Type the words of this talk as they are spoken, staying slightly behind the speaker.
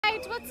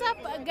right, what's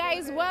up,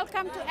 guys?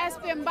 Welcome to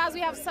SPM Buzz. We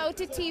have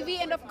Sauti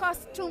TV and, of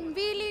course,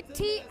 Tumbili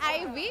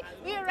TIV.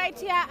 We're right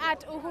here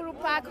at Uhuru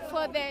Park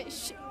for the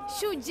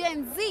Shu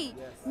Gen Z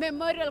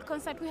Memorial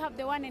Concert. We have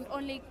the one and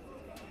only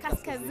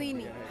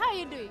Kaskazini. How are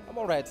you doing? I'm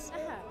all right.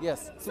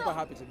 Yes, super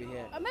happy to be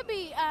here.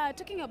 Maybe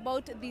talking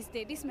about this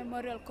day, this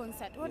memorial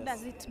concert, what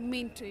does it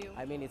mean to you?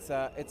 I mean,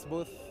 it's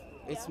both,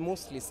 it's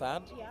mostly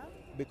sad Yeah.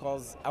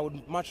 because I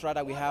would much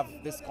rather we have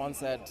this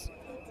concert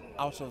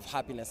out of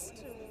happiness.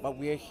 But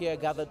we are here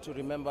gathered to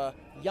remember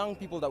young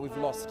people that we've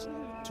lost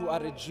to a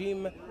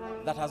regime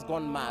that has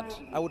gone mad.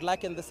 I would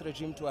liken this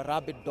regime to a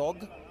rabid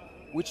dog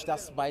which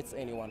just bites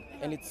anyone.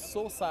 And it's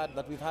so sad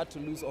that we've had to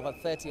lose over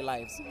 30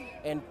 lives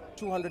and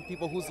 200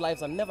 people whose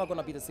lives are never going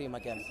to be the same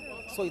again.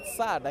 So it's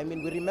sad. I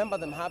mean, we remember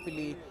them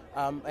happily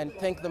and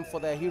thank them for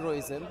their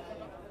heroism,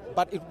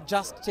 but it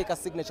just take a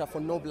signature for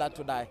no blood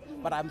to die.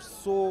 But I'm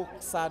so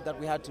sad that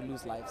we had to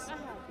lose lives.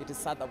 It is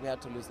sad that we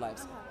had to lose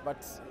lives.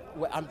 But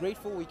I'm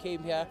grateful we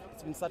came here.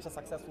 It's been such a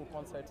successful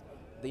concert.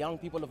 The young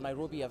people of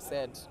Nairobi have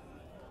said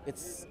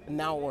it's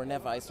now or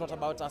never. It's not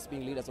about us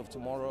being leaders of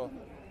tomorrow,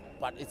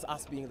 but it's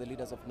us being the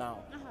leaders of now.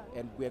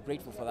 And we're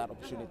grateful for that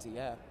opportunity,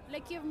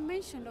 Like you've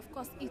mentioned, of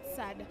course, it's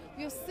sad.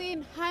 We've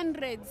seen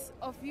hundreds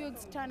of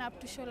youths turn up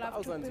to show love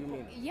Thousands, to people.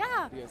 you mean?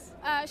 Yeah. Yes.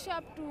 Show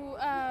up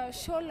to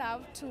show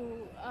love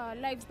to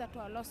lives that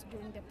were lost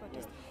during the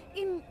protest.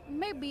 In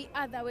maybe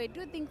other way, do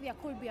you think there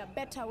could be a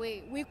better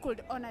way we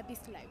could honor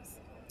these lives?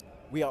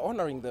 We are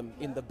honoring them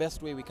in the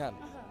best way we can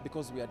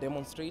because we are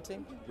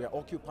demonstrating, we are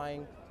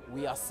occupying,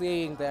 we are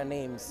saying their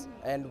names,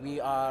 and we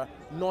are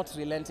not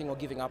relenting or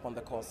giving up on the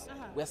cause.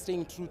 We're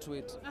staying true to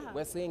it.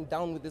 We're saying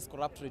down with this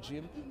corrupt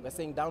regime. We're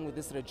saying down with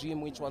this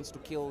regime which wants to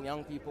kill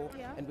young people.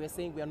 And we're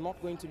saying we are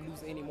not going to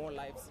lose any more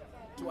lives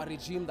to a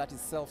regime that is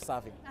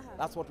self-serving.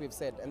 That's what we've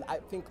said. And I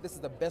think this is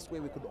the best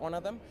way we could honor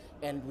them.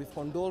 And we've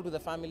condoled with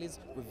the families.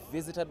 We've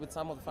visited with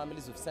some of the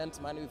families. We've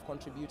sent money. We've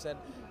contributed.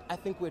 I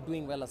think we're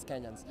doing well as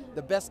Kenyans.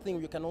 The best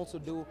thing we can also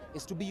do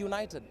is to be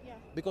united.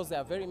 Because there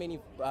are very many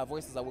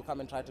voices that will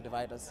come and try to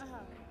divide us.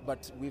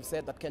 But we've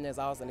said that Kenya is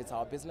ours and it's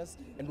our business.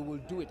 And we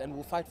will do it and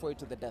we'll fight for it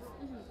to the death.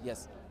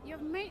 Yes.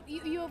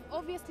 You've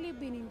obviously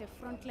been in the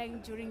front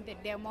line during the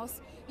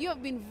demos. You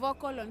have been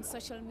vocal on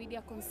social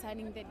media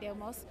concerning the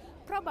demos.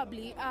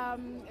 Probably,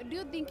 do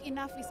you think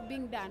enough is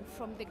being done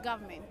from the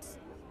government?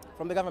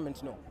 From the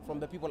government, no. From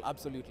the people,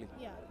 absolutely.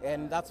 Yeah.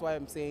 And that's why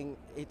I'm saying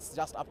it's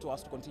just up to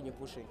us to continue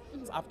pushing.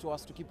 It's up to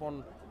us to keep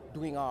on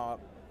doing our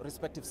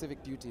respective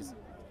civic duties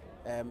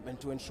and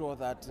to ensure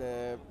that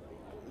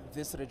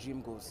this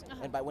regime goes.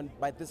 And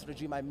by this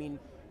regime, I mean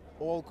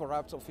all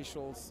corrupt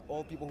officials,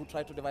 all people who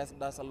try to divide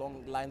us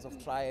along lines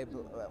of tribe,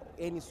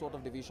 any sort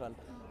of division,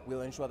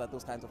 will ensure that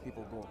those kinds of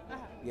people go.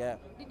 Yeah.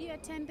 Did you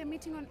attend the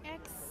meeting on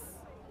X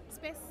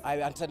space? I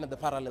attended the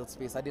parallel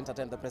space. I didn't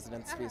attend the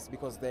president's space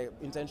because the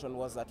intention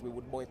was that we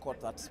would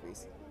boycott that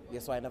space. Yeah,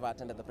 so I never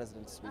attended the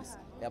president's space.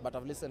 Yeah, but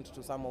I've listened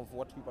to some of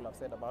what people have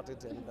said about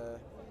it, and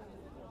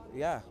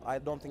yeah, I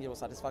don't think it was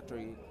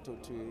satisfactory to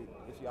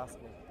if you ask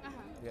me.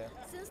 Yeah.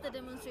 Since the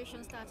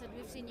demonstration started,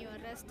 we've seen you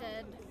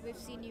arrested, we've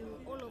seen you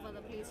all over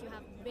the place, you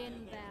have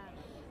been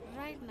there.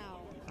 Right now,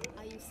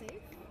 are you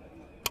safe?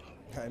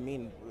 I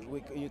mean,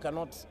 you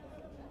cannot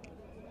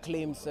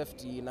claim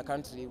safety in a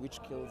country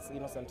which kills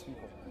innocent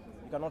people.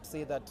 You cannot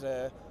say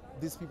that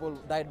these people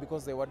died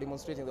because they were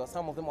demonstrating.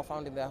 Some of them were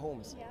found in their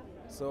homes. Yeah.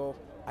 So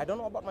I don't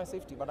know about my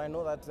safety, but I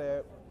know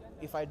that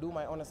if I do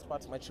my honest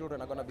part, my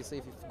children are going to be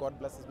safe if God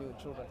blesses me with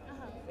children.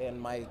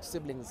 And my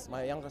siblings,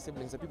 my younger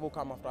siblings, the people who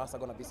come after us are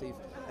going to be safe.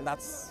 And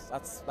that's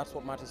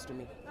what matters to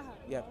me.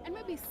 Yeah. And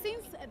maybe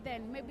since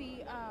then,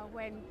 maybe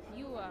when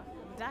you were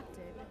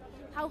abducted,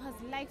 how has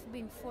life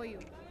been for you?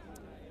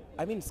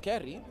 I mean,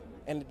 scary.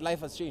 And life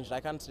has changed. I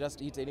can't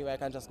just eat anywhere. I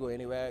can't just go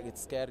anywhere.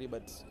 It's scary,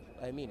 but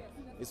I mean,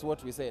 it's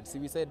what we said. See,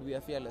 we said we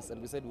are fearless,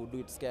 and we said we'll do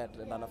it scared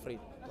and unafraid.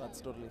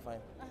 That's totally fine.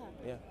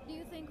 Yeah. Do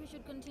you think we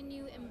should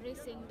continue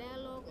embracing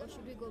dialogue, or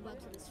should we go back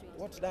to the street?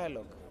 What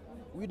dialogue?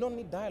 We don't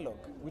need dialogue.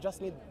 We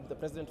just need the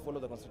president to follow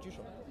the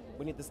constitution.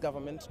 We need this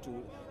government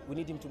we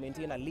need him to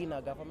maintain a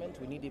leaner government.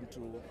 We need him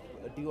to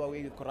do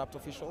away with corrupt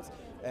officials,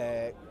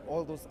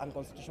 all those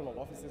unconstitutional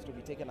offices to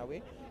be taken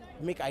away,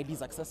 make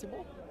IDs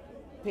accessible,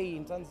 pay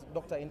interns,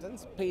 doctor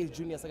interns, pay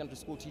junior secondary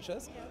school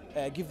teachers,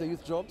 give the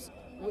youth jobs.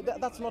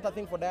 That's not a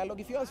thing for dialogue.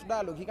 If he wants to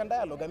dialogue, he can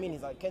dialogue. I mean,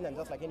 he's a Kenyan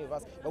just like any of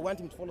us, but we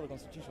want him to follow the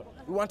constitution.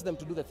 We want them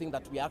to do the thing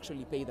that we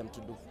actually pay them to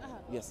do.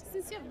 Yes.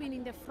 Since you have been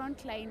in the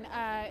front line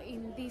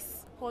in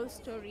this whole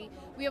story,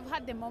 we have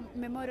had the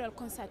memorial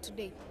concert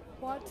today.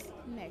 What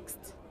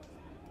next?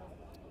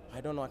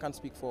 I don't know. I can't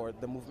speak for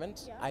the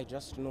movement. I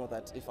just know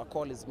that if a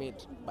call is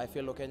made by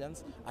fellow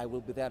Kenyans, I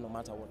will be there no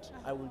matter what.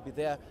 I will be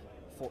there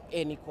for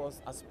any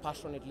cause as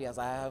passionately as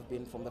I have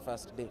been from the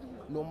first day,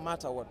 no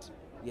matter what.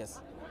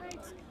 Yes. Right.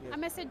 A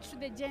message to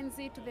the Gen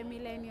Z, to the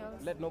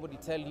millennials. Let nobody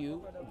tell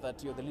you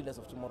that you're the leaders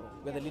of tomorrow.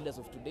 We're the leaders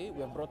of today.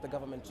 We have brought the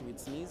government to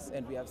its knees,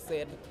 and we have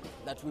said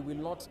that we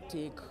will not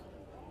take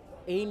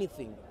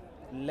anything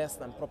less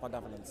than proper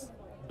governance.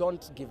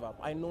 Don't give up.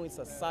 I know it's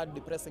a sad,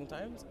 depressing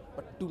times,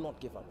 but do not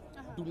give up.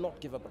 do not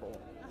give up at all.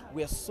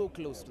 We are so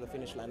close to the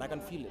finish line. I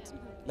can feel it.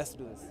 Let's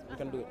do this. We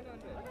can do it.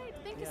 All right.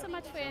 Thank you so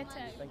much for your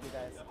time. Thank you,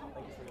 guys.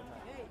 Thank you for your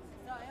time.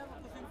 I have a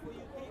question for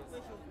you. Three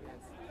questions.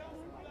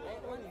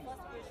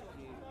 First question.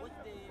 What's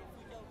the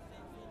future of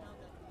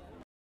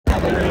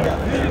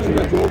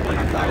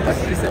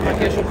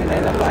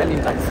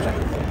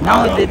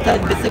Now the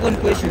second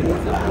question,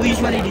 who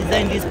usually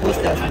design these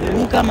posters?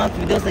 Who come up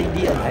with those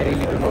ideas? I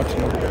really do not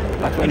know.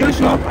 But when you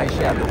know, I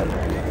share them.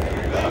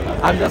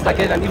 I'm just a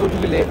kid and even to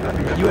vile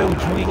yue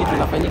ujui kitu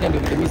inafanyika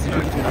ndio vile mimi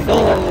sijui kitu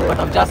inafanyika. But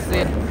I've just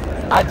said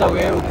hata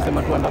wewe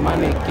ukisema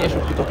tuandamane kesho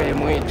kutoka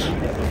MH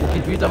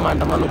ukituita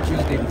maandamano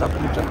Tuesday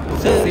mtakuta.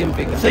 Same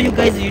thing. So you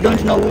guys, you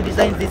don't know who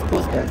designs these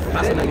posters?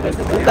 Personally,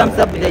 who comes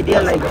up with the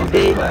idea like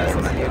today?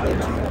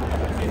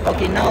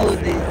 Okay, now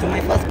to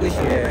my first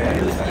question.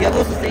 You have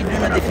also said you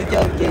don't know the future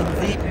of Gen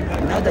Z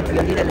now that we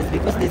are leaderless,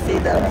 because they say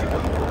that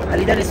a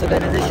leaderless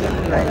organization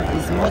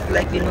is most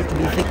likely not to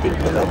be effective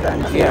in the long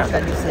run. So what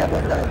can you say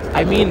about that?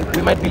 I mean,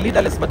 we might be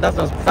leaderless, but that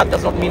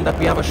does not mean that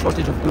we have a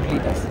shortage of good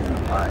leaders.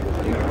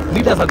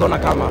 Leaders are gonna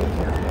come up.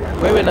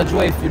 Wewe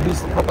najua if you do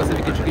proper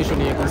civic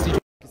education in your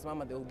constituency,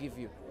 they will give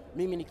you.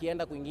 Mimi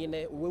nikienda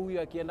kwingine,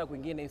 wewe akienda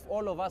kwingine, if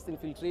all of us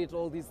infiltrate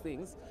all these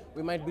things,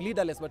 we might be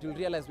leaderless, but you'll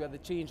realize we are the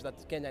change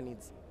that Kenya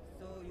needs.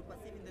 So you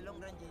perceive in the long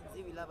run Gen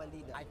Z will have a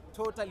leader?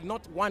 Totally,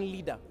 not one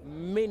leader,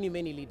 many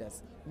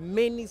leaders,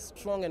 many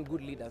strong and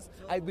good leaders.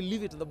 So, I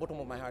believe it to the bottom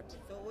of my heart.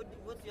 So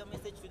what's your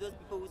message to those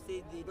people who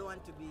say they don't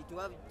want to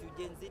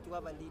Gen Z to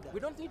have a leader? We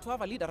don't need to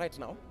have a leader right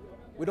now.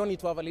 We don't need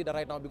to have a leader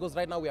right now because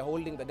right now we are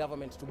holding the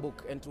government to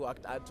book and to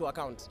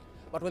account.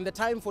 But when the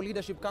time for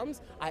leadership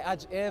comes, I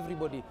urge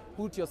everybody,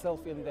 put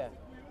yourself in there.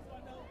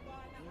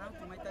 Now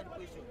to my third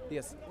question.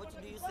 Yes. What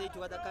do you say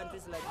to other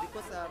countries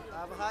because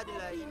I've heard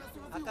like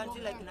a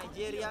country like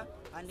Nigeria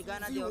and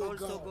Ghana, they are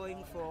also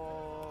going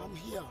for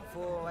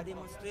a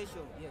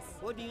demonstration. Yes.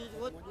 What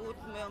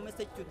your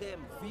message to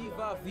them?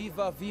 Viva,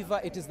 viva,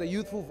 viva. It is the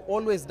youth who've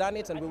always done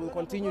it and we will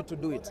continue to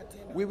do it.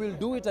 We will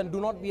do it and do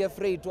not be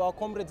afraid. To our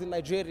comrades in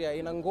Nigeria,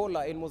 in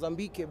Angola, in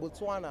Mozambique,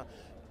 Botswana,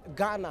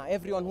 Ghana,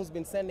 everyone who's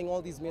been sending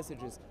all these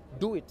messages,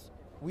 do it.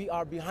 We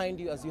are behind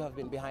you as you have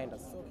been behind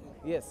us.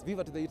 Yes,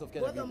 viva to the youth of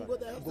Kenya.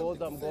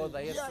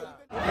 Goda, yes.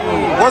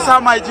 What's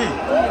up, my G?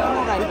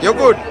 You're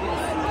good?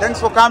 Thanks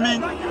for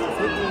coming.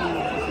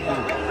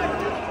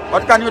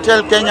 What can you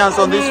tell Kenyans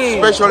on this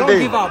special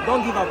day?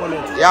 Don't give up on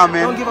it. Yeah,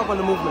 man. Don't give up on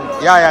the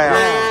movement.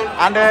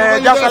 Yeah. And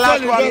just a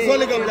last one.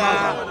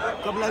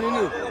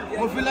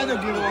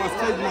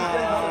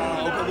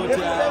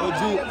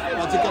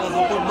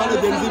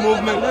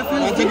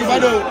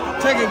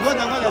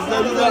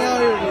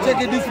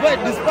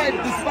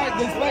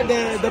 Despite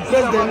the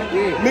president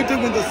meeting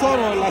with the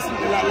Soro last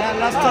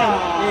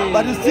time,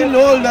 but he still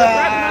hold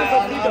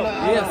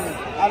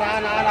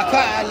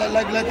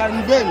like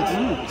an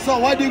event. So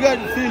what do you guys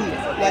feel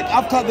like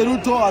after the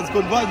Ruto has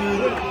converged,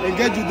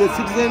 engaged with the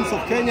citizens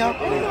of Kenya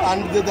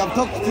and they have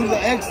talked to the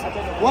ex?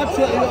 What's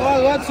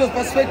your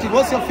perspective?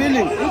 What's your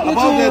feeling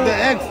about the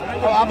ex?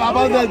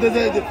 About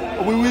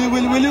will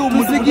you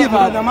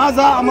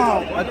nyamaza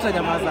ama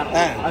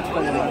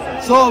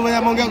so when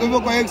ameongea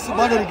hivyo kwa ex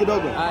bado ni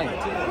kidogo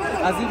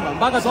azima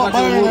mpaka tupate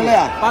uhuru.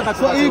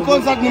 So hii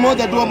concert ni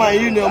moja tu ama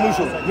hii ni ya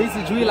mwisho? Mimi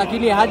sijui,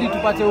 lakini hadi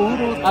tupate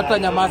uhuru hata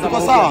nyamaza.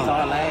 Kwa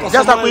sawa.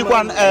 Just a quick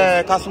one,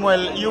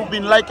 Kasmuel, you've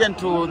been likened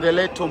to the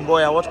late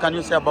Tomboya. What can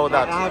you say about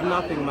that? I have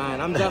nothing,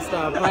 man. I'm just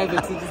a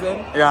private citizen.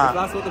 Yeah. If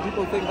that's what the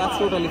people think, that's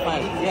totally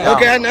fine. Yeah.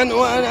 Okay, and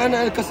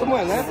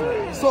Kasmuel,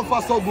 so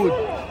far so good.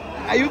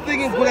 Are you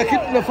thinking kuna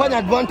kitu tunafanya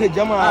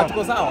advantage ama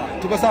tuko sawa?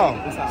 Tuko sawa.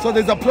 So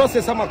there's a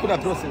process ama kuna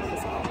process?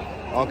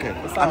 Okay.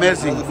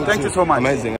 Amazing. Thank you so much. Amazing.